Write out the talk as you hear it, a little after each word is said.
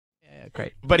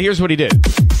great. But here's what he did.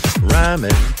 Rhyme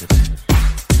it.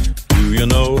 Do you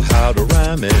know how to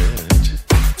rhyme it?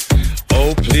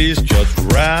 Oh, please just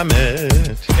rhyme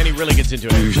it. And he really gets into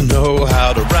it. Do you know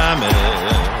how to rhyme it?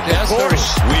 Yes, of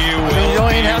course. We will you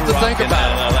don't even have to think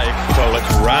about it. So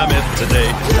let's rhyme it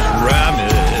today. Rhyme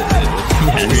it.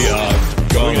 Yes.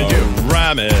 We are gonna do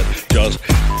rhyme it. Just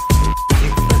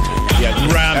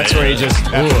rhyme that's it. where he just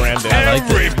rammed it.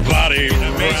 Everybody.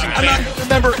 Amazing. I'm not going to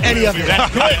remember any of it.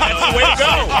 That's good. That's the way to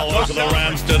go. All over the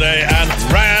rhymes today and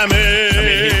rhyme it.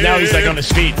 I mean, now he's like on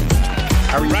his feet.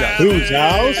 How are you guys? Whose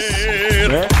house?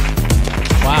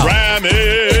 Wow. Rhyme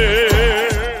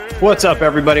it. What's up,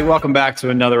 everybody? Welcome back to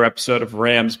another episode of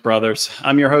Rams Brothers.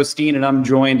 I'm your host, Dean, and I'm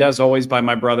joined, as always, by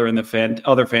my brother and the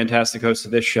other fantastic host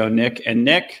of this show, Nick. And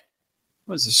Nick,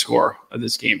 what was the score of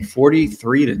this game?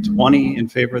 43-20 in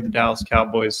favor of the Dallas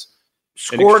Cowboys.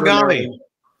 Scorigami.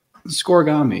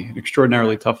 An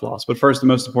extraordinarily tough loss. But first and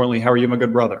most importantly, how are you, my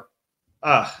good brother?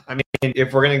 I mean,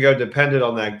 if we're going to go dependent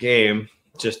on that game,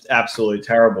 just absolutely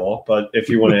terrible. But if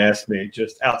you want to ask me,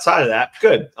 just outside of that,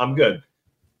 good. I'm good.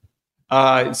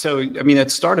 So, I mean, it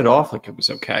started off like it was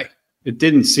okay. It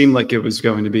didn't seem like it was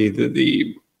going to be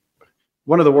the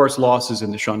one of the worst losses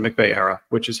in the Sean McVay era,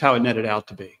 which is how it netted out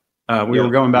to be. We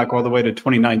were going back all the way to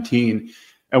 2019,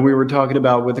 and we were talking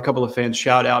about, with a couple of fans,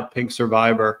 shout out Pink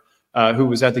Survivor, who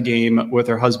was at the game with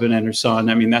her husband and her son.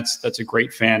 I mean, that's a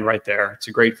great fan right there. It's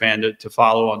a great fan to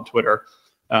follow on Twitter.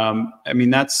 I mean,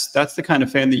 that's the kind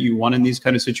of fan that you want in these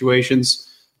kind of situations.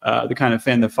 The kind of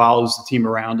fan that follows the team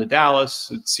around to Dallas.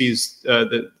 It sees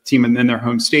the team in their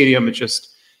home stadium. It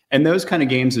just, and those kind of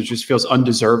games, it just feels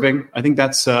undeserving. I think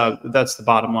that's the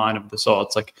bottom line of this all.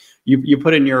 It's like you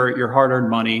put in your hard-earned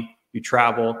money, you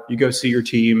travel, you go see your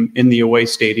team in the away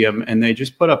stadium, and they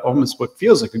just put up almost what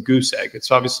feels like a goose egg.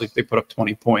 It's obviously they put up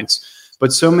 20 points,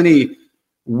 but so many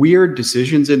weird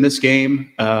decisions in this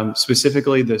game,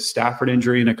 specifically the Stafford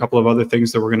injury and a couple of other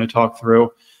things that we're going to talk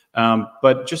through.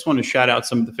 But just want to shout out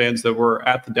some of the fans that were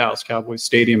at the Dallas Cowboys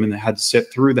stadium and that had to sit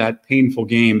through that painful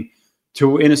game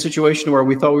in a situation where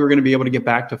we thought we were going to be able to get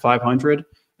back to 500.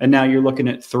 And now you're looking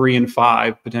at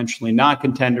 3-5, potentially not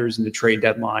contenders in the trade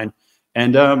deadline.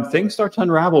 And things start to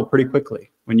unravel pretty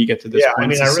quickly when you get to this point. I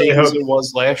mean, it's I really hope it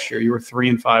was last year. You were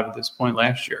 3-5 at this point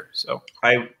last year. So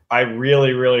I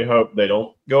really, really hope they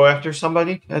don't go after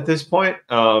somebody at this point,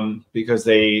 because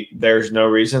there's no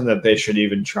reason that they should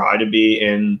even try to be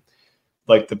in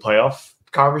like the playoff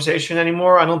conversation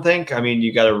anymore. I don't think. I mean,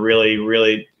 you got to really,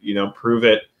 really, prove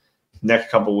it next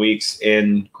couple weeks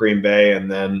in Green Bay and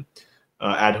then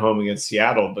at home against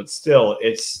Seattle. But still,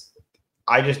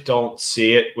 I just don't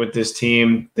see it with this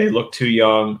team. They look too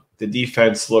young. The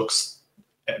defense looks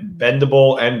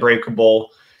bendable and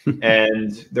breakable.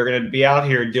 And they're going to be out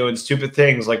here doing stupid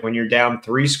things like when you're down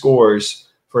 3 scores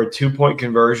for a 2-point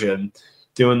conversion,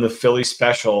 doing the Philly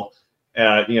special,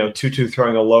 Tutu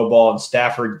throwing a low ball and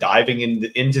Stafford diving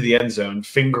into the end zone,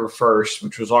 finger first,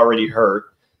 which was already hurt.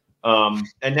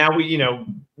 And now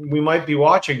we might be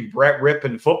watching Brett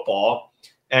Rippon football,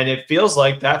 and it feels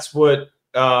like that's what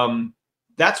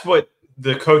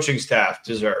the coaching staff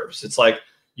deserves. It's like,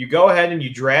 you go ahead and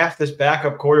you draft this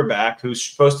backup quarterback who's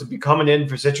supposed to be coming in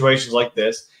for situations like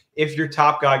this. If your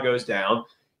top guy goes down,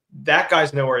 that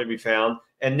guy's nowhere to be found.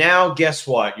 And now guess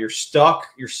what? You're stuck.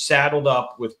 You're saddled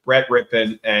up with Brett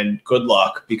Rippon, and good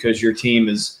luck, because your team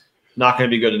is not going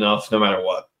to be good enough no matter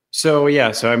what. So,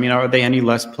 I mean, are they any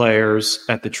less players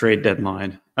at the trade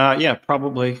deadline? Yeah,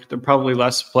 probably. They're probably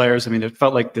less players. I mean, it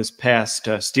felt like this past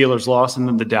Steelers loss and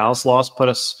then the Dallas loss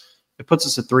puts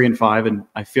us at 3-5. And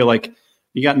I feel like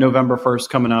you got November 1st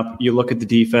coming up. You look at the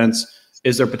defense.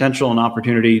 Is there potential and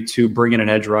opportunity to bring in an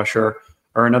edge rusher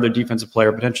or another defensive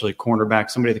player, potentially a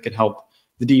cornerback, somebody that could help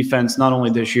the defense not only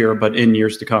this year, but in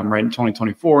years to come, right? In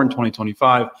 2024 and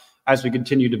 2025, as we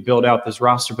continue to build out this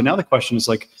roster. But now the question is,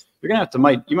 like, you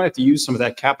might have to use some of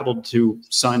that capital to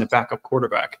sign a backup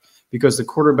quarterback, because the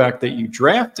quarterback that you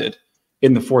drafted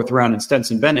in the 4th round in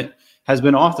Stetson Bennett has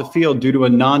been off the field due to a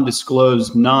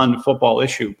non-disclosed, non-football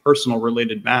issue, personal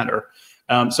related matter.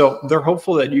 So they're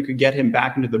hopeful that you could get him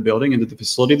back into the building, into the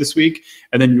facility this week,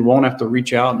 and then you won't have to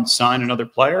reach out and sign another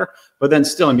player. But then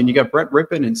still, I mean, you got Brett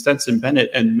Rippon and Stetson Bennett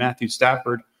and Matthew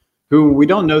Stafford, who we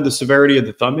don't know the severity of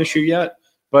the thumb issue yet,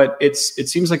 but it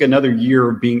seems like another year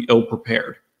of being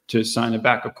ill-prepared to sign a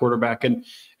backup quarterback. And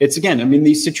it's, again, I mean,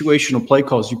 these situational play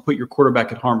calls, you put your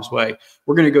quarterback at harm's way.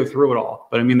 We're going to go through it all.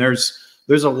 But, I mean, there's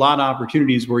a lot of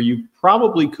opportunities where you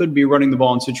probably could be running the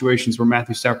ball in situations where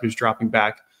Matthew Stafford is dropping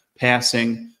back,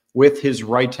 passing with his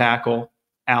right tackle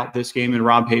out this game, and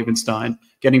Rob Havenstein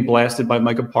getting blasted by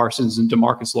Micah Parsons and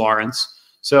DeMarcus Lawrence.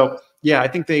 So Yeah, I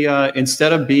think they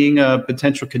instead of being a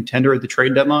potential contender at the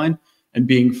trade deadline and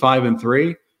being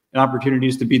 5-3, and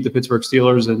opportunities to beat the Pittsburgh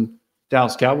Steelers and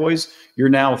Dallas Cowboys, you're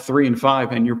now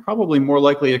 3-5, and you're probably more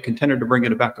likely a contender to bring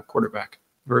in a backup quarterback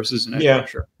versus an edge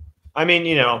rusher. I mean,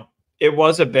 it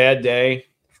was a bad day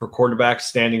for quarterbacks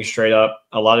standing straight up.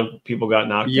 A lot of people got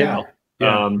knocked out,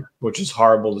 which is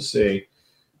horrible to see.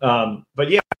 But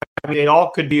yeah, I mean, it all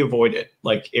could be avoided.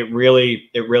 Like it really,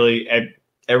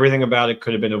 everything about it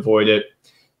could have been avoided.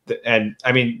 And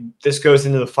I mean, this goes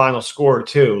into the final score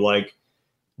too. Like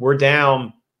we're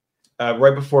down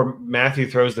right before Matthew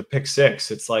throws the pick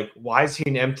six. It's like, why is he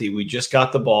an empty? We just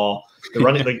got the ball. The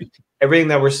running, like everything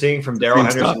that we're seeing from Darrell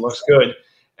Henderson looks good.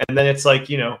 And then it's like,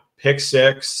 pick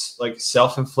six, like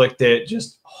self-inflicted,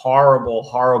 just horrible,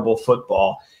 horrible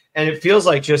football. And it feels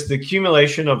like just the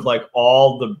accumulation of like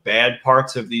all the bad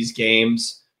parts of these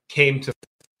games came to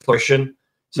fruition.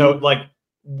 So like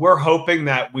we're hoping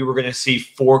that we were going to see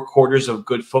 4 quarters of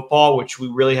good football, which we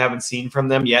really haven't seen from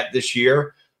them yet this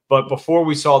year. But before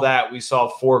we saw that, we saw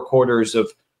 4 quarters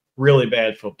of really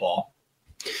bad football.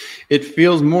 It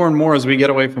feels more and more as we get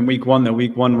away from week one that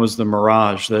week one was the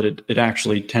mirage that it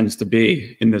actually tends to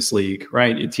be in this league,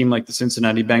 right? A team like the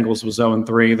Cincinnati Bengals was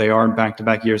 0-3. They are in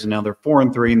back-to-back years, and now they're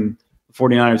 4-3, and the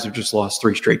 49ers have just lost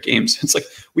 3 straight games. It's like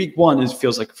week one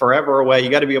feels like forever away. You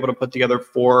got to be able to put together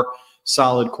 4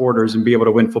 solid quarters and be able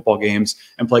to win football games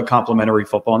and play complementary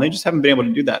football, and they just haven't been able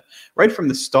to do that right from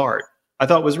the start. I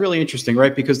thought it was really interesting,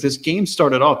 right? Because this game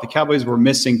started off, the Cowboys were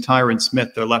missing Tyron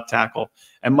Smith, their left tackle,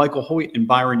 and Michael Hoyt and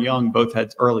Byron Young both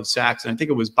had early sacks. And I think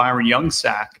it was Byron Young's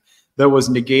sack that was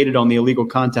negated on the illegal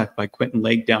contact by Quentin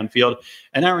Lake downfield.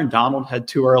 And Aaron Donald had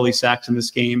 2 early sacks in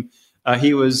this game.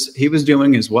 He was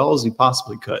doing as well as he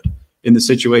possibly could in the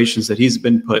situations that he's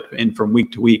been put in from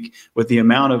week to week with the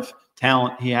amount of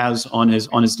talent he has on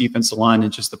his defensive line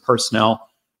and just the personnel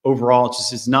overall. It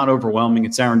just is not overwhelming.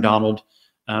 It's Aaron Donald.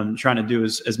 Trying to do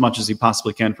as much as he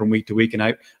possibly can from week to week.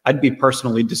 And I'd be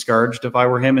personally discouraged if I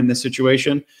were him in this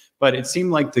situation. But it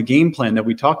seemed like the game plan that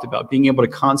we talked about, being able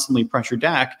to constantly pressure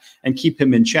Dak and keep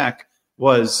him in check,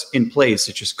 was in place.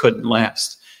 It just couldn't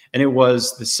last. And it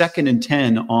was the 2nd and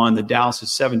 10 on the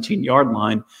Dallas' 17-yard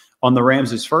line on the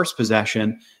Rams' first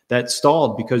possession that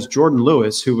stalled because Jordan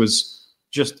Lewis, who was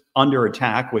just under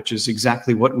attack, which is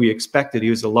exactly what we expected. He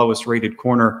was the lowest rated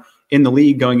corner in the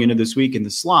league going into this week in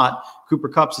the slot. Cooper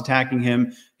Kupp's attacking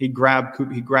him. He grabs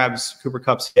Cooper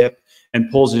Kupp's hip and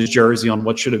pulls his jersey on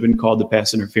what should have been called the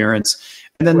pass interference.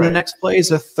 And then the next play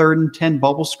is a 3rd and 10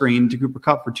 bubble screen to Cooper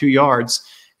Kupp for 2 yards.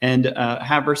 And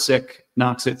Haversick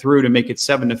knocks it through to make it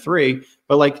 7-3.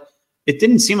 But like, it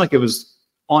didn't seem like it was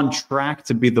on track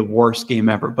to be the worst game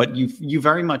ever, but you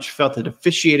very much felt that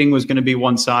officiating was going to be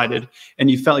one-sided, and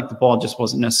you felt like the ball just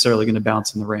wasn't necessarily going to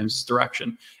bounce in the Rams'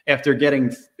 direction. After getting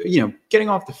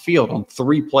off the field on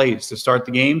 3 plays to start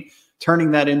the game,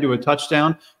 turning that into a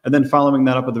touchdown, and then following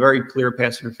that up with a very clear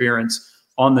pass interference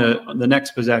on the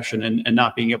next possession and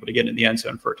not being able to get in the end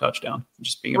zone for a touchdown,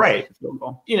 just being able to get the field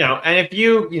goal. And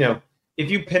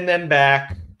if you pin them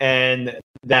back and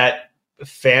that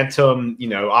phantom,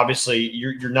 obviously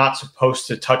you're not supposed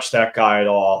to touch that guy at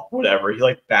all, whatever, he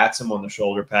like bats him on the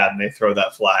shoulder pad and they throw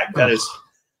that flag. That is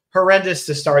horrendous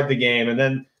to start the game, and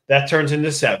then that turns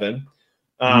into 7,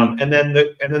 and then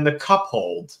the cup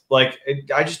hold, like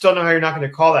I just don't know how you're not going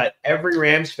to call that. Every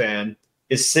Rams fan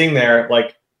is sitting there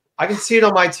like, I can see it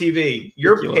on my TV.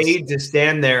 You're ridiculous. Paid to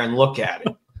stand there and look at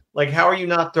it. Like, how are you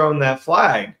not throwing that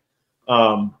flag?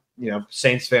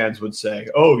 Saints fans would say,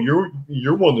 "Oh,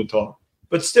 you're one to talk."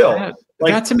 But still,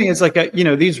 that to me is like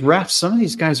these refs. Some of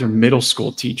these guys are middle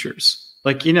school teachers.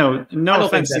 Like, no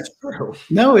offense. That's true.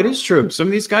 No, it is true. Some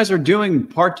of these guys are doing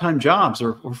part-time jobs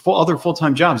or other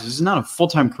full-time jobs. This is not a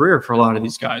full-time career for a lot of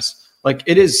these guys. Like,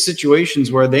 it is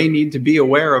situations where they need to be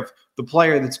aware of the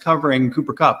player that's covering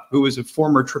Cooper Kupp, who is a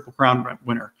former Triple Crown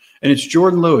winner. And it's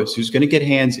Jordan Lewis who's going to get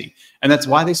handsy. And that's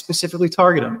why they specifically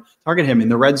target him in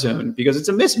the red zone, because it's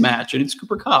a mismatch and it's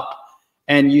Cooper Kupp.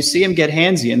 And you see him get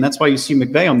handsy, and that's why you see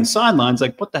McVay on the sidelines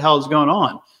like, what the hell is going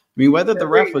on? I mean, whether the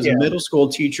ref was a middle school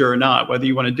teacher or not, whether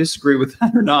you want to disagree with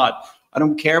that or not, I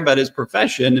don't care about his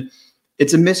profession.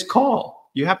 It's a missed call.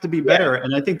 You have to be better.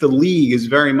 And I think the league is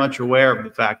very much aware of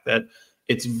the fact that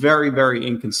it's very, very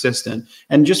inconsistent.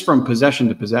 And just from possession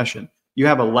to possession, you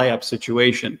have a layup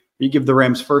situation. You give the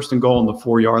Rams 1st and goal on the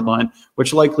 4-yard line,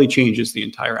 which likely changes the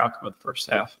entire outcome of the first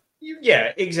half.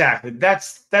 Yeah, exactly.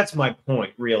 That's my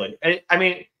point, really. I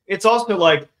mean, it's also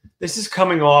like this is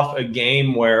coming off a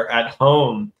game where at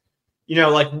home,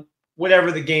 like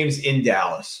whatever the game's in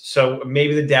Dallas. So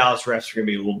maybe the Dallas refs are going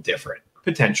to be a little different,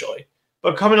 potentially.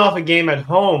 But coming off a game at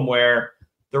home where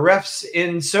the refs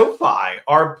in SoFi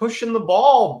are pushing the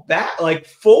ball back, like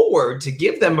forward, to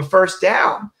give them a first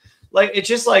down. Like, it's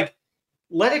just like,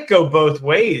 let it go both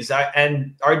ways.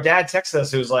 And our dad texted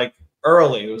us, it was like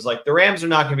early. It was like, the Rams are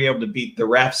not going to be able to beat the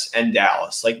refs and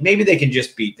Dallas. Like, maybe they can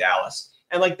just beat Dallas.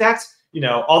 And like, that's,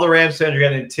 all the Rams fans are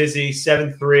getting tizzy,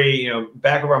 7-3,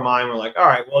 back of our mind. We're like, all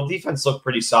right, well, defense looked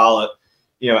pretty solid,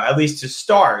 at least to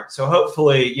start. So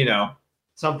hopefully,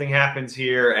 something happens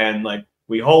here and like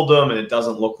we hold them and it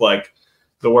doesn't look like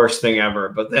the worst thing ever.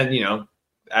 But then,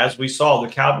 as we saw, the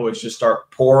Cowboys just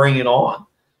start pouring it on.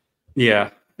 Yeah.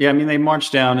 Yeah, I mean, they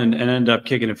marched down and ended up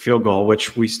kicking a field goal,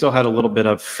 which we still had a little bit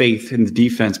of faith in the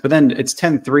defense. But then it's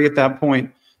 10-3 at that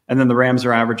point. And then the Rams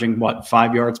are averaging,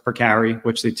 5 yards per carry,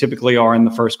 which they typically are in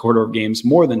the first quarter of games,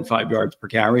 more than 5 yards per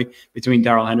carry between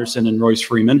Darrell Henderson and Royce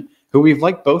Freeman, who we've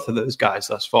liked both of those guys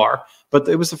thus far. But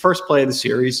it was the first play of the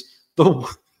series. The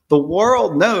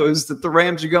world knows that the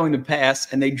Rams are going to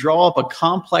pass, and they draw up a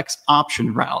complex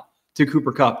option route to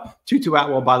Cooper Kupp. Tutu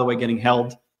Atwell, by the way, getting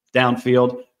held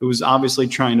downfield, who was obviously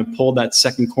trying to pull that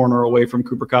second corner away from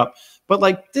Cooper Kupp. But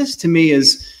like, this to me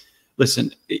is,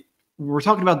 listen, we're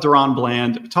talking about Deron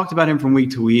Bland. We talked about him from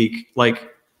week to week,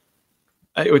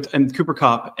 and Cooper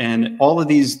Kupp and all of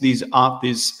these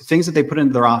things that they put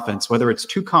into their offense, whether it's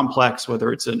too complex,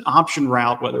 whether it's an option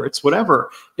route, whether it's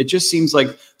whatever. It just seems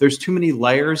like there's too many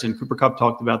layers. And Cooper Kupp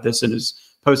talked about this in his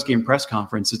post-game press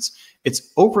conference.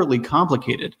 It's overly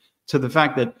complicated to the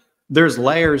fact that there's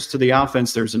layers to the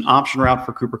offense. There's an option route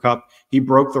for Cooper Kupp. He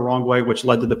broke the wrong way, which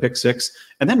led to the pick six.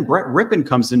 And then Brett Rippon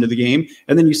comes into the game.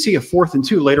 And then you see a 4th and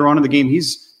 2 later on in the game.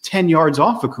 He's 10 yards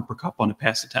off of Cooper Kupp on a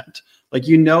pass attempt. Like,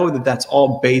 that's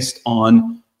all based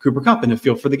on Cooper Kupp and a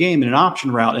feel for the game and an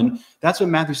option route. And that's what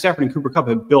Matthew Stafford and Cooper Kupp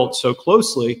have built so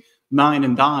closely, 9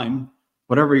 and dime,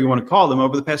 whatever you want to call them,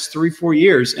 over the past 3-4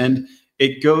 years. And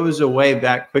it goes away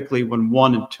that quickly when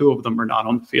 1 and 2 of them are not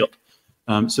on the field.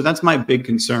 So that's my big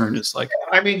concern. Is like,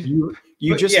 I mean,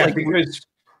 you just like, because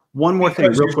one more thing,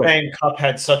 real quick. Saying Kupp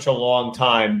had such a long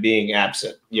time being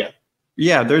absent.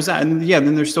 Yeah, there's that, and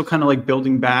then they're still kind of like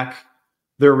building back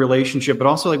their relationship, but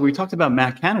also like we talked about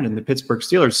Matt Canada and the Pittsburgh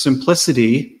Steelers,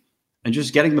 simplicity and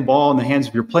just getting the ball in the hands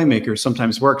of your playmakers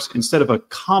sometimes works instead of a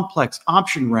complex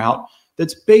option route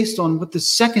that's based on what the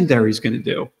secondary is going to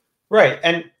do. Right,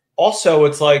 and also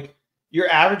it's like you're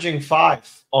averaging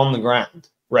 5 on the ground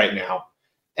right now.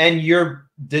 And you're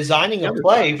designing a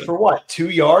play for what? 2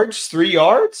 yards, 3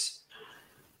 yards?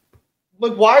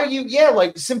 Like, why are you? Yeah,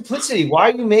 like simplicity. Why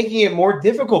are you making it more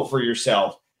difficult for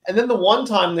yourself? And then the one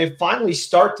time they finally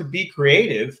start to be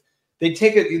creative, they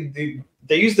take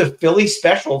they use the Philly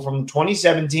special from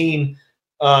 2017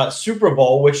 Super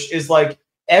Bowl, which is like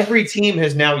every team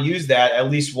has now used that at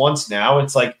least once now.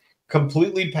 It's like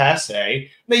completely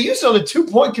passe. They used it on a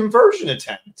 2-point conversion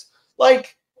attempt.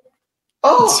 Like,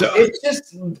 it's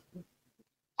just,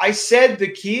 I said the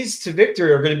keys to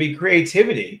victory are going to be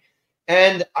creativity.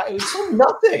 And I saw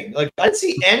nothing. Like, I didn't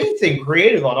see anything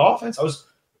creative on offense. I was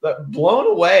blown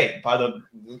away by the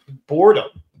boredom,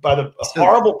 by the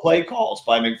horrible play calls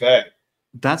by McVay.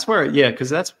 That's where, because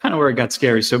that's kind of where it got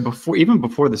scary. So even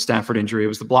before the Stafford injury, it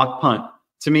was the block punt.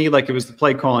 To me, like, it was the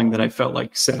play calling that I felt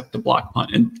like set up the block punt.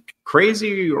 And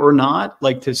crazy or not,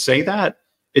 like, to say that,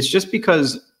 it's just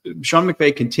because Sean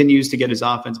McVay continues to get his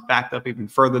offense backed up even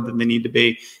further than they need to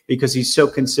be because he's so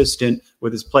consistent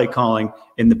with his play calling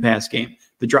in the pass game.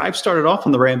 The drive started off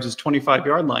on the Rams'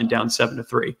 25-yard line, down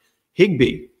 7-3.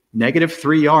 Higbee,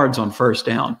 -3 yards on first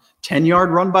down.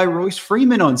 10-yard run by Royce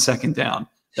Freeman on second down.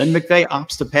 Then McVay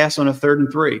opts to pass on a 3rd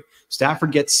and 3.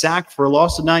 Stafford gets sacked for a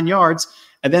loss of 9 yards.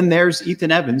 And then there's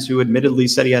Ethan Evans, who admittedly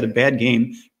said he had a bad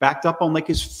game, backed up on like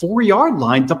his 4-yard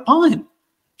line to punt.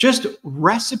 Just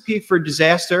recipe for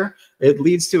disaster. It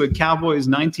leads to a Cowboys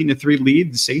 19-3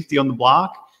 lead, the safety on the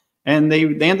block. And they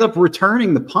end up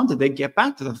returning the punt. They get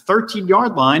back to the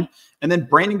 13-yard line. And then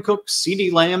Brandon Cooks,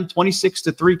 CeeDee Lamb,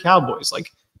 26-3 Cowboys.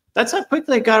 Like, that's how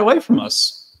quickly they got away from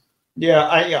us. Yeah,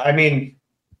 I mean,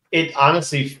 it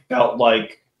honestly felt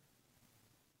like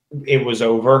it was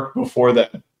over before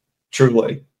that.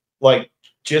 Truly, like,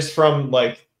 just from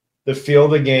like the feel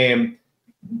of the game,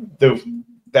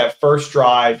 that first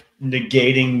drive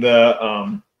negating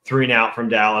the 3-and-out from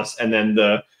Dallas, and then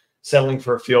the settling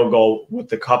for a field goal with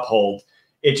the Kupp hold.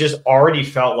 It just already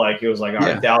felt like it was like, all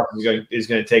right, Dallas is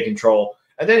going to take control,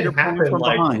 and then it happened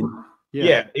like,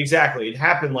 yeah, exactly. It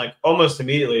happened like almost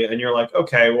immediately, and you're like,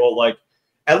 okay, well, like,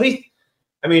 at least,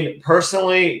 I mean,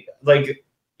 personally, like,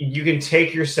 you can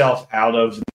take yourself out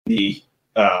of the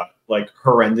like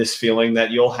horrendous feeling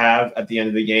that you'll have at the end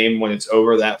of the game when it's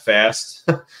over that fast.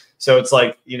 So it's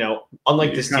like,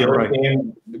 unlike the You're kinda Steelers right.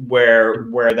 game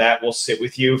where that will sit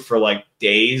with you for like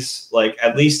days, like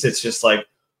at least it's just like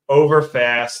over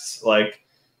fast, like,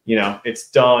 it's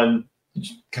done.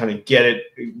 Kind of get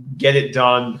it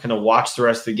done, kind of watch the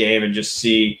rest of the game and just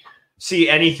see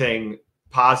anything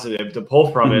positive to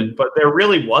pull from it. But there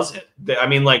really wasn't. I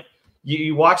mean, like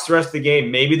you watch the rest of the game,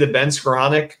 maybe the Ben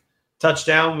Skoranek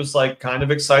touchdown was like kind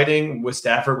of exciting with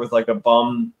Stafford with like a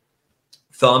bum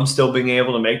thumb still being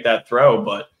able to make that throw.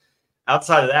 But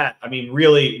outside of that, I mean,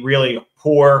 really, really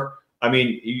poor. I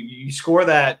mean, you score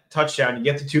that touchdown, you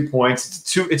get the 2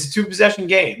 points. It's a 2-possession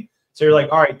game. So you're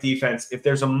like, all right, defense, if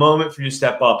there's a moment for you to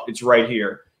step up, it's right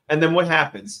here. And then what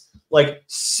happens? Like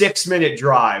 6-minute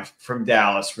drive from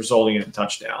Dallas resulting in a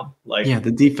touchdown. Like, yeah,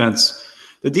 the defense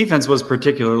was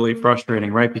particularly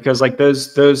frustrating, right? Because like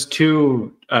those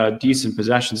two decent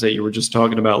possessions that you were just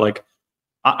talking about, like,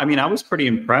 I mean, I was pretty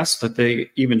impressed that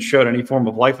they even showed any form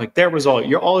of life. Like there was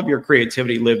all of your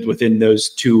creativity lived within those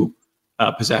two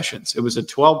possessions. It was a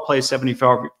 12-play,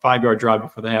 75-yard drive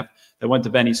before the half that went to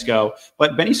Benny Sco.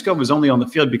 But Benny Sco was only on the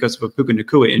field because of a Puka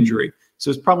Nacua injury. So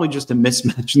it's probably just a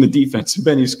mismatch in the defense.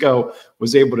 Benny Sco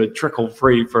was able to trickle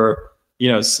free for,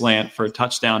 slant for a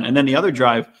touchdown. And then the other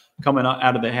drive coming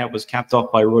out of the half was capped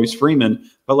off by Royce Freeman.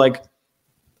 But like,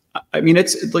 I mean,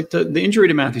 it's like the injury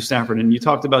to Matthew Stafford, and you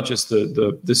talked about just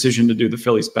the decision to do the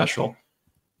Philly special.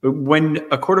 But when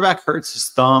a quarterback hurts his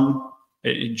thumb,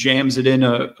 it jams it in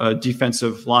a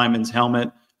defensive lineman's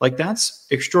helmet. Like that's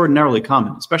extraordinarily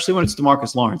common, especially when it's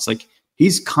DeMarcus Lawrence. Like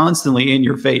he's constantly in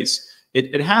your face.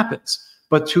 It happens.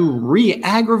 But to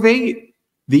re-aggravate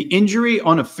the injury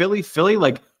on a Philly,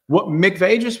 like what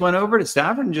McVay just went over to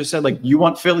Stafford and just said, like, you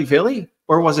want Philly?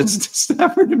 Or was it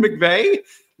Stafford and McVay?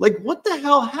 Like, what the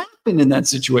hell happened in that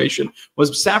situation?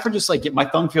 Was Stafford just like, yeah, my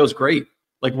thumb feels great?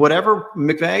 Like whatever,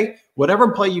 McVay,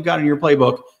 whatever play you got in your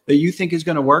playbook that you think is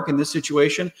going to work in this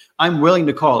situation, I'm willing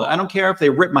to call it. I don't care if they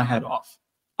rip my head off.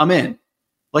 I'm in.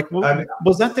 Like,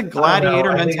 was that the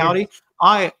gladiator mentality?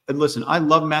 I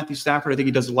love Matthew Stafford. I think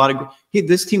he does a lot of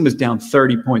this team was down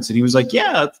 30 points, and he was like,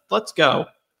 yeah, let's go.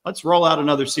 Let's roll out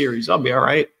another series. I'll be all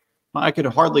right. I could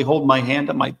hardly hold my hand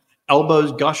up. My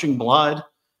elbows gushing blood.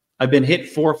 I've been hit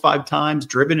 4 or 5 times,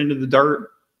 driven into the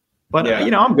dirt. But,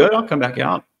 I'm good. I'll come back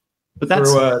out. But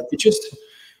that's it just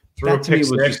through a pick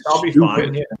six. I'll be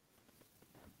fine. Yeah.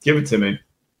 Give it to me.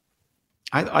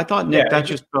 I thought, Nick, that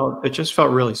just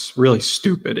felt really, really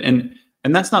stupid. And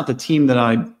that's not the team that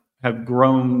I have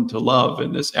grown to love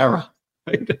in this era.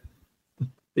 Right?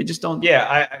 They just don't.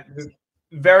 Yeah,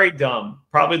 very dumb.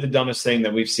 Probably the dumbest thing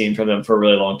that we've seen from them for a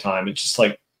really long time. It's just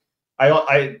like,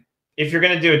 if you're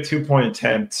going to do a 2-point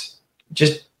attempt,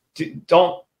 just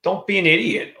don't be an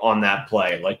idiot on that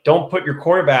play. Like, don't put your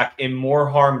quarterback in more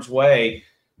harm's way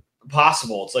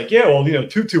possible. It's like, yeah, well,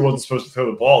 Tutu wasn't supposed to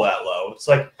throw the ball that low. It's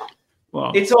like,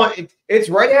 well, it's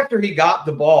right after he got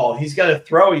the ball. He's got to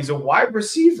throw. He's a wide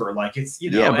receiver. Like it's,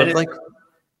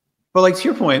 but to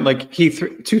your point, like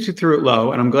Tutu threw it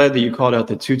low, and I'm glad that you called out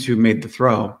that Tutu made the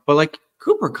throw. But like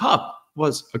Cooper Kupp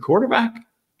was a quarterback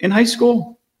in high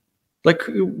school. Like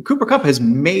Cooper Kupp has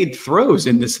made throws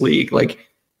in this league. Like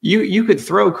you could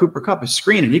throw Cooper Kupp a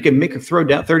screen and he can make a throw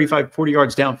down 35, 40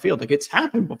 yards downfield. Like it's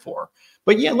happened before.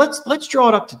 But yeah, let's draw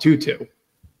it up to Tutu.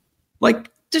 Like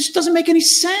this doesn't make any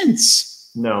sense.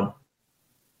 No.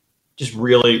 Just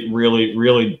really, really,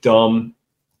 really dumb,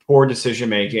 poor decision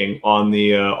making on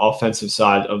the offensive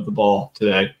side of the ball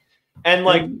today. And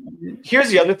like, here's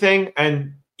the other thing.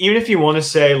 And even if you want to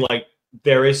say like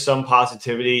there is some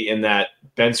positivity in that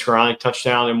Ben Skoranek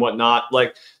touchdown and whatnot,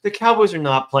 like the Cowboys are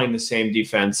not playing the same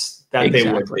defense that they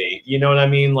would be. You know what I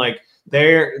mean? Like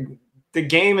the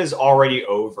game is already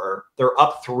over. They're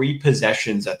up 3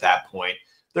 possessions at that point.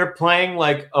 They're playing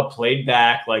like a played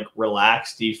back, like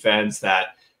relaxed defense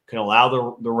that can allow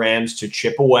the Rams to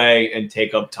chip away and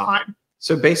take up time.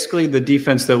 So basically the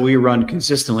defense that we run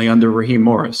consistently under Raheem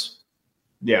Morris.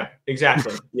 Yeah,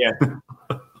 exactly. Yeah.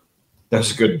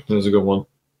 That's a good one.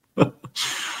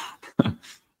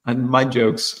 And my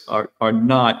jokes are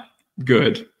not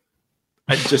good.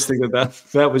 I just think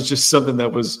that was just something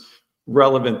that was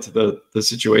relevant to the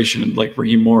situation. And like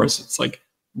Raheem Morris, it's like,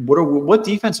 what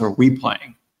defense are we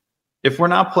playing? If we're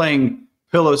not playing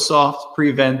pillow soft,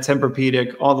 prevent,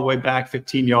 Tempur-Pedic, all the way back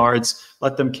 15 yards,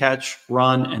 let them catch,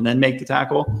 run, and then make the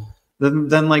tackle,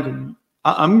 then like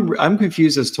I'm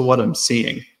confused as to what I'm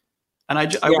seeing. And I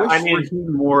wish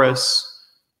Raheem Morris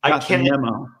got the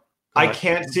memo. I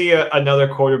can't see another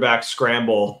quarterback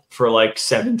scramble for like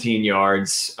 17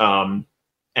 yards and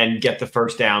get the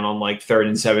first down on like 3rd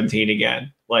and 17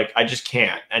 again. Like I just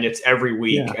can't. And it's every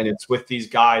week, and it's with these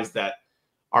guys that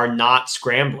are not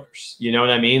scramblers. You know what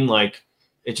I mean? Like,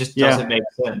 it just doesn't make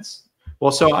sense.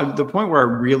 Well, so the point where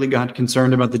I really got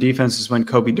concerned about the defense is when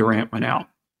Kobe Durant went out,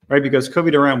 right? Because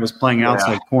Kobe Durant was playing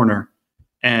outside corner.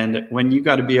 And when you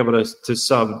got to be able to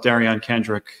sub Darion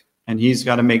Kendrick, and he's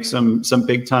got to make some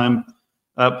big time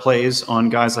plays on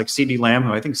guys like CeeDee Lamb,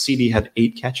 who I think CeeDee had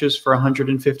 8 catches for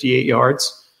 158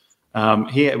 yards.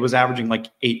 He was averaging like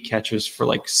 8 catches for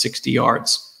like 60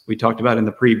 yards. We talked about in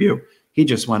the preview. He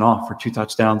just went off for 2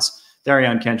 touchdowns.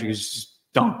 Darion Kendrick is just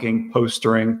dunking,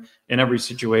 postering in every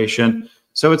situation.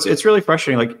 So it's really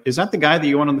frustrating. Like, is that the guy that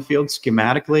you want on the field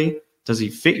schematically? Does he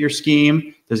fit your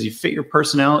scheme? Does he fit your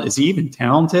personnel? Is he even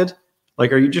talented?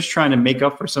 Like, are you just trying to make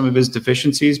up for some of his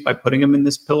deficiencies by putting him in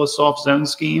this pillow soft zone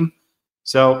scheme?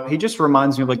 So he just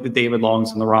reminds me of like the David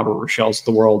Longs and the Robert Rochelle's of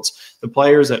the world, the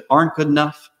players that aren't good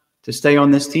enough to stay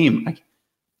on this team.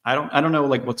 I don't know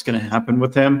like what's going to happen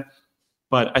with him,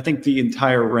 but I think the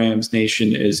entire Rams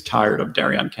nation is tired of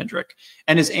Darion Kendrick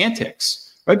and his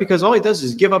antics, right? Because all he does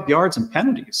is give up yards and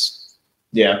penalties.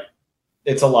 Yeah,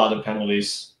 it's a lot of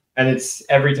penalties. And it's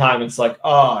every time it's like,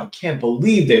 oh, I can't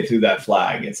believe they threw that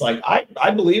flag. It's like, I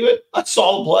believe it. I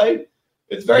saw the play.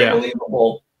 It's very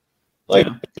believable. Like,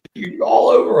 you're all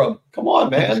over them. Come on,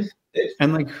 man.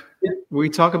 And like we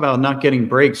talk about not getting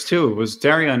breaks too. It was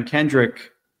Darion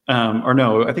Kendrick, or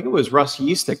no, I think it was Russ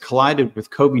Yeast that collided with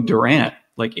Kobe Durant,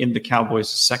 like in the Cowboys'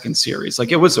 second series.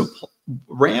 Like, it was a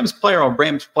Rams player on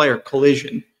Rams player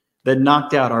collision that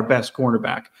knocked out our best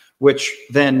cornerback, which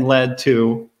then led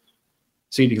to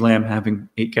CeeDee Lamb having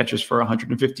 8 catches for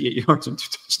 158 yards and 2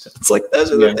 touchdowns. Like,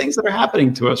 those are the things that are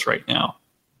happening to us right now.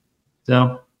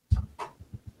 So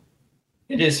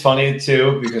it is funny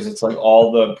too, because it's like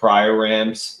all the prior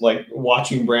Rams, like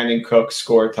watching Brandon Cook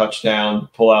score a touchdown,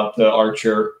 pull out the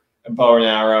Archer bow and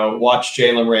arrow, watch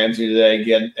Jalen Ramsey today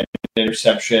get an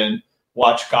interception,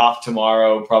 watch Goff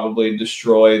tomorrow probably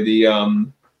destroy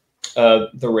the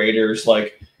Raiders.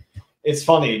 Like, it's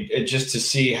funny just to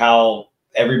see how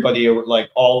everybody, like,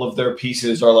 all of their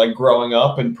pieces are like growing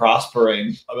up and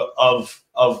prospering of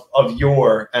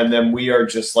yore, and then we are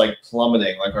just like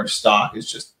plummeting. Like, our stock is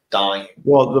just dying.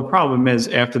 Well, the problem is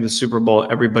after the Super Bowl,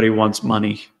 everybody wants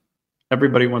money.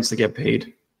 Everybody wants to get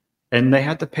paid. And they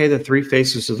had to pay the 3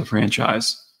 faces of the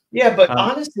franchise. Yeah, but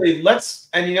honestly,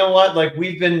 and you know what? Like,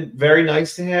 we've been very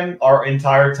nice to him our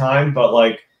entire time, but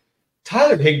like,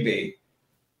 Tyler Higbee,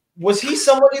 was he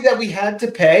somebody that we had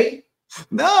to pay?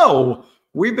 No.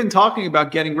 We've been talking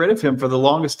about getting rid of him for the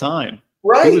longest time.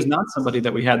 Right. He was not somebody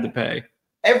that we had to pay.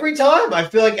 Every time. I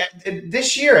feel like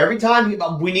this year, every time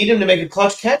we need him to make a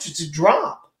clutch catch, it's a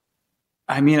drop.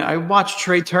 I mean, I watched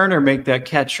Trey Turner make that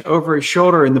catch over his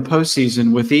shoulder in the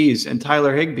postseason with ease, and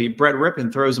Tyler Higbee, Brett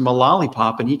Rippon throws him a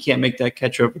lollipop, and he can't make that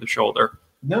catch over the shoulder.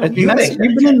 No, you've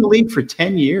been in the league for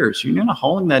 10 years. You're not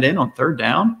hauling that in on 3rd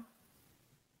down?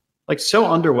 Like, so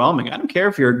underwhelming. I don't care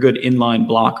if you're a good inline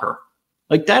blocker.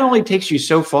 Like, that only takes you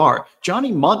so far.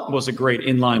 Johnny Munt was a great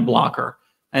inline blocker,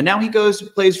 and now he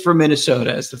plays for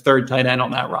Minnesota as the 3rd tight end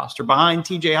on that roster behind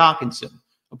TJ Hawkinson,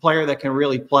 a player that can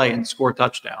really play and score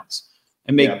touchdowns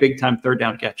and make big-time 3rd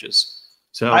down catches.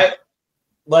 So and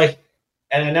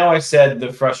I know I said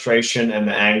the frustration and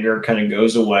the anger kind of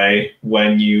goes away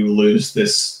when you lose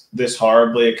this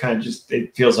horribly. It kind of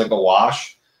it feels like a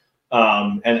wash.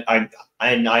 And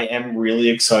I am really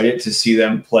excited to see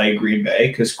them play Green Bay,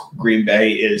 because Green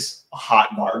Bay is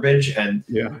hot garbage, and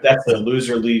that's a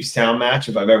loser leaves town match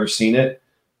if I've ever seen it.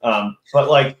 But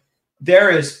like,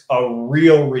 there is a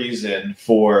real reason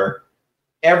for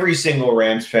every single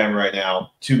Rams fan right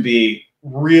now to be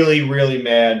really, really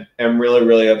mad and really,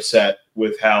 really upset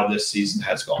with how this season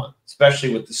has gone,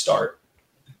 especially with the start.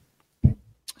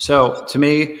 So to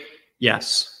me,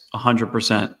 yes,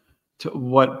 100%.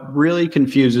 What really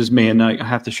confuses me, and I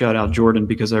have to shout out Jordan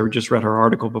because I just read her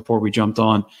article before we jumped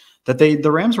on, that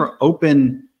the Rams were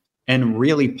open and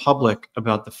really public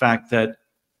about the fact that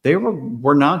they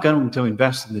were not going to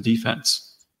invest in the defense.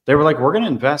 They were like, we're going to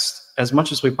invest as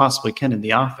much as we possibly can in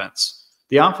the offense.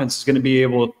 The offense is going to be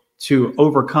able to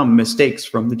overcome mistakes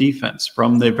from the defense,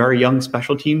 from the very young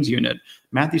special teams unit.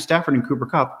 Matthew Stafford and Cooper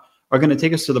Kupp are going to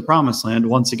take us to the promised land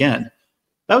once again.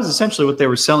 That was essentially what they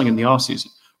were selling in the offseason.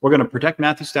 We're going to protect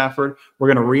Matthew Stafford.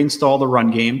 We're going to reinstall the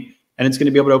run game, and it's going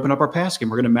to be able to open up our pass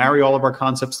game. We're going to marry all of our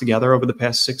concepts together over the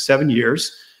past 6-7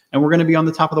 years, and we're going to be on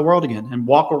the top of the world again. And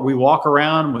we walk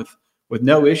around with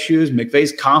no issues.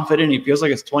 McVay's confident. He feels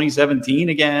like it's 2017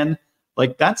 again.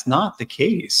 Like, that's not the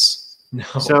case. No.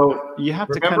 So you have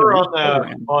Remember to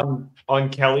kind of on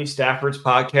Kelly Stafford's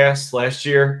podcast last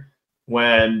year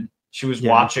when she was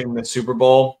watching the Super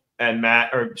Bowl and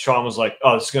Sean was like,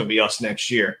 "Oh, this is going to be us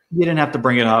next year." You didn't have to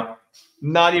bring it up.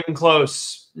 Not even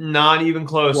close. Not even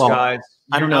close, Well, guys.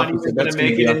 I don't know if You're he said not that's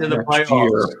even going going to to be make it up into the next playoffs.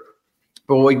 year.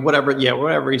 But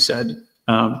whatever he said,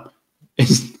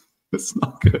 it's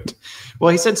not good.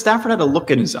 Well, he said Stafford had a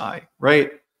look in his eye,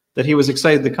 right? That he was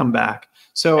excited to come back.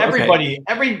 So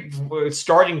Every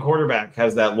starting quarterback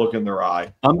has that look in their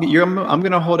eye. I'm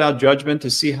going to hold out judgment to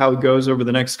see how it goes over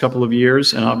the next couple of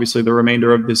years, and obviously the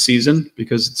remainder of this season,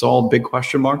 because it's all a big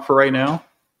question mark for right now.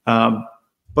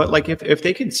 But like if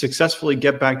they can successfully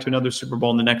get back to another Super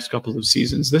Bowl in the next couple of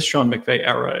seasons, this Sean McVay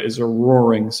era is a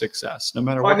roaring success. No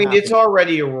matter what. I mean, it's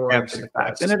already a roaring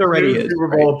success, and it already is. Super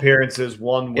Bowl appearances,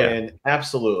 one win,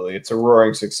 absolutely, it's a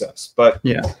roaring success. But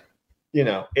but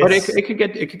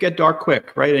it could get dark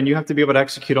quick, right? And you have to be able to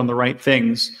execute on the right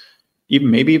things,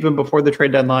 even before the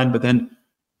trade deadline. But then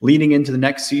leading into the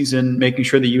next season, making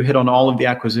sure that you hit on all of the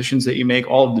acquisitions that you make,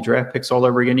 all of the draft picks all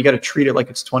over again. You got to treat it like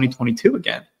it's 2022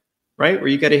 again. Right? Where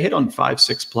you got to hit on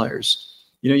 5-6 players.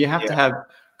 You have to have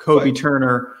Kobe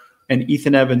Turner and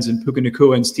Ethan Evans and Puka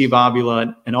Nacua and Steve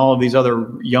Avila and all of these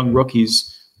other young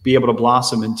rookies be able to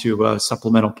blossom into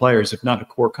supplemental players, if not a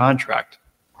core contract.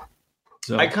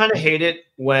 So I kind of hate it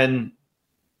when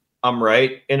I'm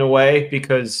right in a way,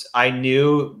 because I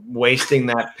knew wasting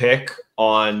that pick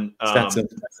on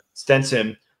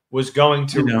Stenson was going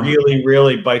to really,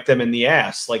 really bite them in the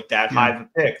ass. Like that high of a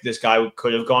pick, this guy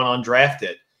could have gone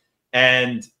undrafted.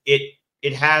 And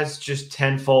it has just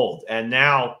tenfold. And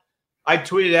now I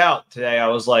tweeted out today, I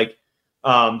was like,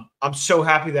 I'm so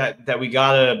happy that we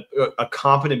got a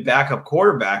competent backup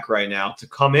quarterback right now to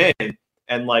come in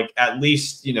and like at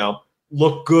least,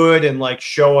 look good and like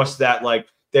show us that like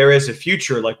there is a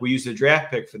future. Like we used a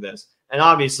draft pick for this. And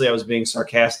obviously I was being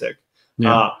sarcastic.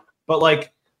 But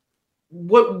like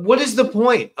what is the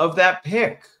point of that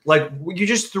pick? Like you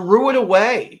just threw it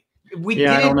away.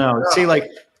 I don't know. See, like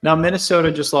now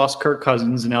Minnesota just lost Kirk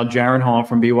Cousins, and now Jaron Hall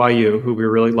from BYU, who we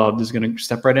really loved, is going to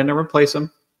step right in and replace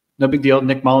him. No big deal.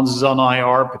 Nick Mullins is on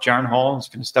IR, but Jaron Hall is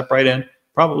going to step right in,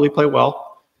 probably play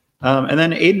well. And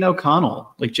then Aiden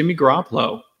O'Connell, like Jimmy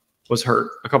Garoppolo was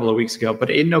hurt a couple of weeks ago, but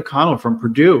Aiden O'Connell from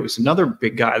Purdue is another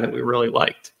big guy that we really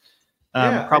liked.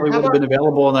 Probably would have been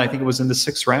available, and I think it was in the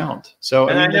 6th round. So,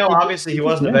 I know obviously he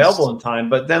wasn't available in time,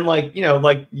 but then like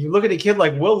you look at a kid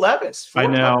like Will Levis. I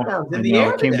know.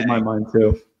 It came to my mind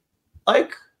too.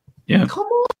 Like, come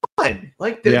on!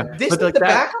 Like this is the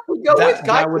backup we go with.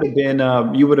 That would have been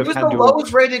you would have had the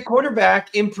lowest rated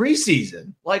quarterback in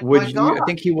preseason. Like, I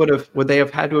think he would have. Would they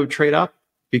have had to have trade up?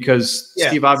 Because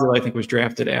Steve Avila, I think, was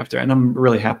drafted after, and I'm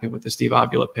really happy with the Steve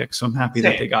Avila pick. So I'm happy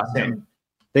that they got him.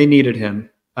 They needed him.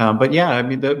 But yeah, I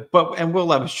mean, and Will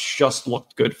Levis just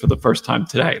looked good for the first time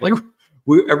today. Like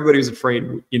everybody was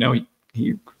afraid,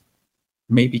 he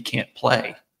maybe can't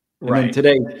play. And then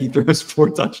today he throws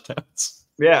 4 touchdowns.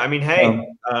 Yeah, I mean, hey,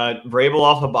 Vrabel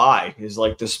off a bye is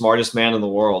like the smartest man in the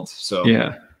world. So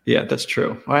yeah, that's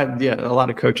true. A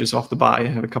lot of coaches off the bye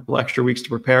have a couple extra weeks to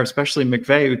prepare, especially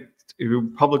McVay,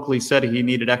 who publicly said he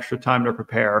needed extra time to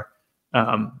prepare.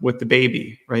 With the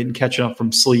baby, right, and catching up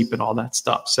from sleep and all that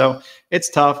stuff. So it's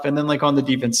tough. And then like on the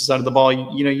defensive side of the ball,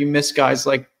 you miss guys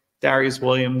like Darius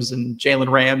Williams and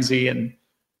Jalen Ramsey and,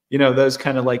 those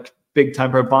kind of like big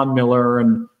time Von Miller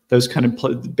and those kind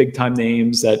of big time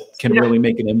names that can really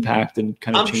make an impact and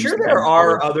kind of I'm sure there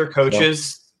are other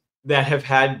coaches that have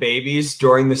had babies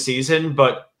during the season,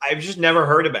 but I've just never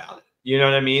heard about it. You know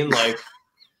what I mean? Like,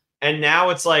 and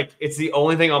now it's like, it's the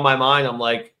only thing on my mind. I'm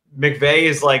like, McVay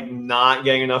is like not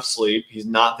getting enough sleep. He's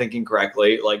not thinking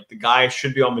correctly. Like the guy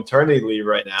should be on maternity leave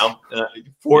right now.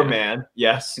 Man.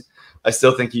 Yes, I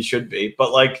still think he should be.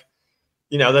 But like,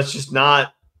 that's just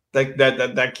not like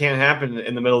that can't happen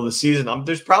in the middle of the season.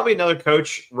 There's probably another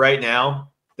coach right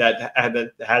now that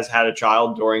has had a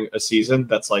child during a season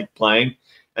that's like playing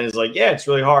and is like, yeah, it's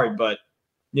really hard. But,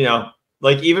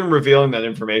 like even revealing that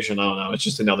information, I don't know. It's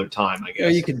just another time, I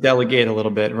guess. You could delegate a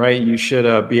little bit, right? You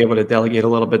should be able to delegate a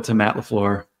little bit to Matt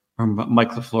LaFleur or Mike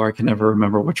LaFleur. I can never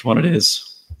remember which one it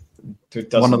is.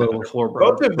 One of the LaFleur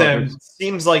brothers. Both of them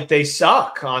seems like they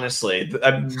suck, honestly.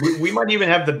 We might even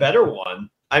have the better one.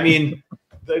 I mean,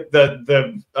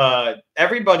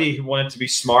 everybody who wanted to be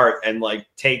smart and like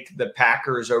take the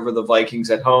Packers over the Vikings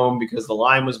at home because the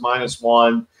line was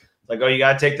 -1. Like, oh, you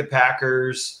got to take the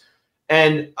Packers.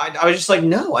 And I was just like,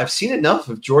 no, I've seen enough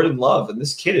of Jordan Love, and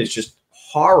this kid is just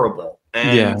horrible.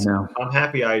 And I'm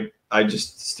happy I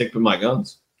just stick with my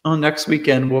guns. Oh, next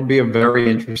weekend will be a very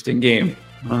interesting game.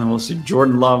 We'll see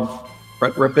Jordan Love,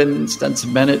 Brett Rippon,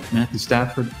 Stenson Bennett, Matthew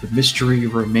Stafford. The mystery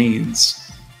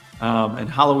remains. And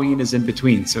Halloween is in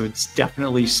between, so it's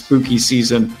definitely spooky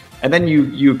season. And then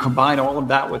you combine all of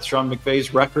that with Sean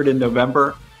McVay's record in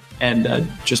November and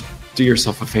just do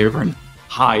yourself a favor and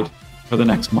hide for the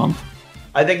next month.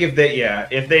 I think if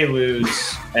they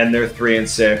lose and they're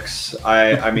 3-6,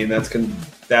 I mean that's gonna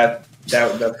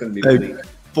be bleak.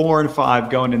 4-5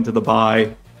 going into the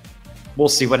bye. We'll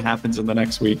see what happens in the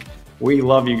next week. We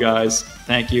love you guys.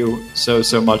 Thank you so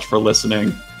much for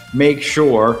listening. Make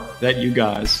sure that you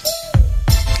guys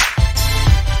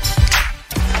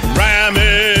Ram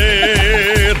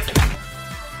it.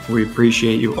 we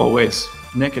appreciate you always.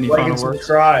 Nick, any Like final and words?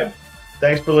 subscribe.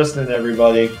 Thanks for listening,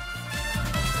 everybody.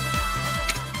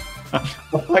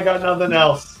 I got nothing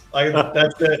else.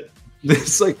 That's it.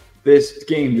 This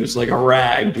game just like a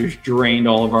rag just drained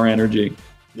all of our energy.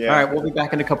 Yeah. All right, we'll be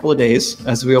back in a couple of days,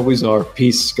 as we always are.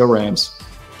 Peace. Go Rams.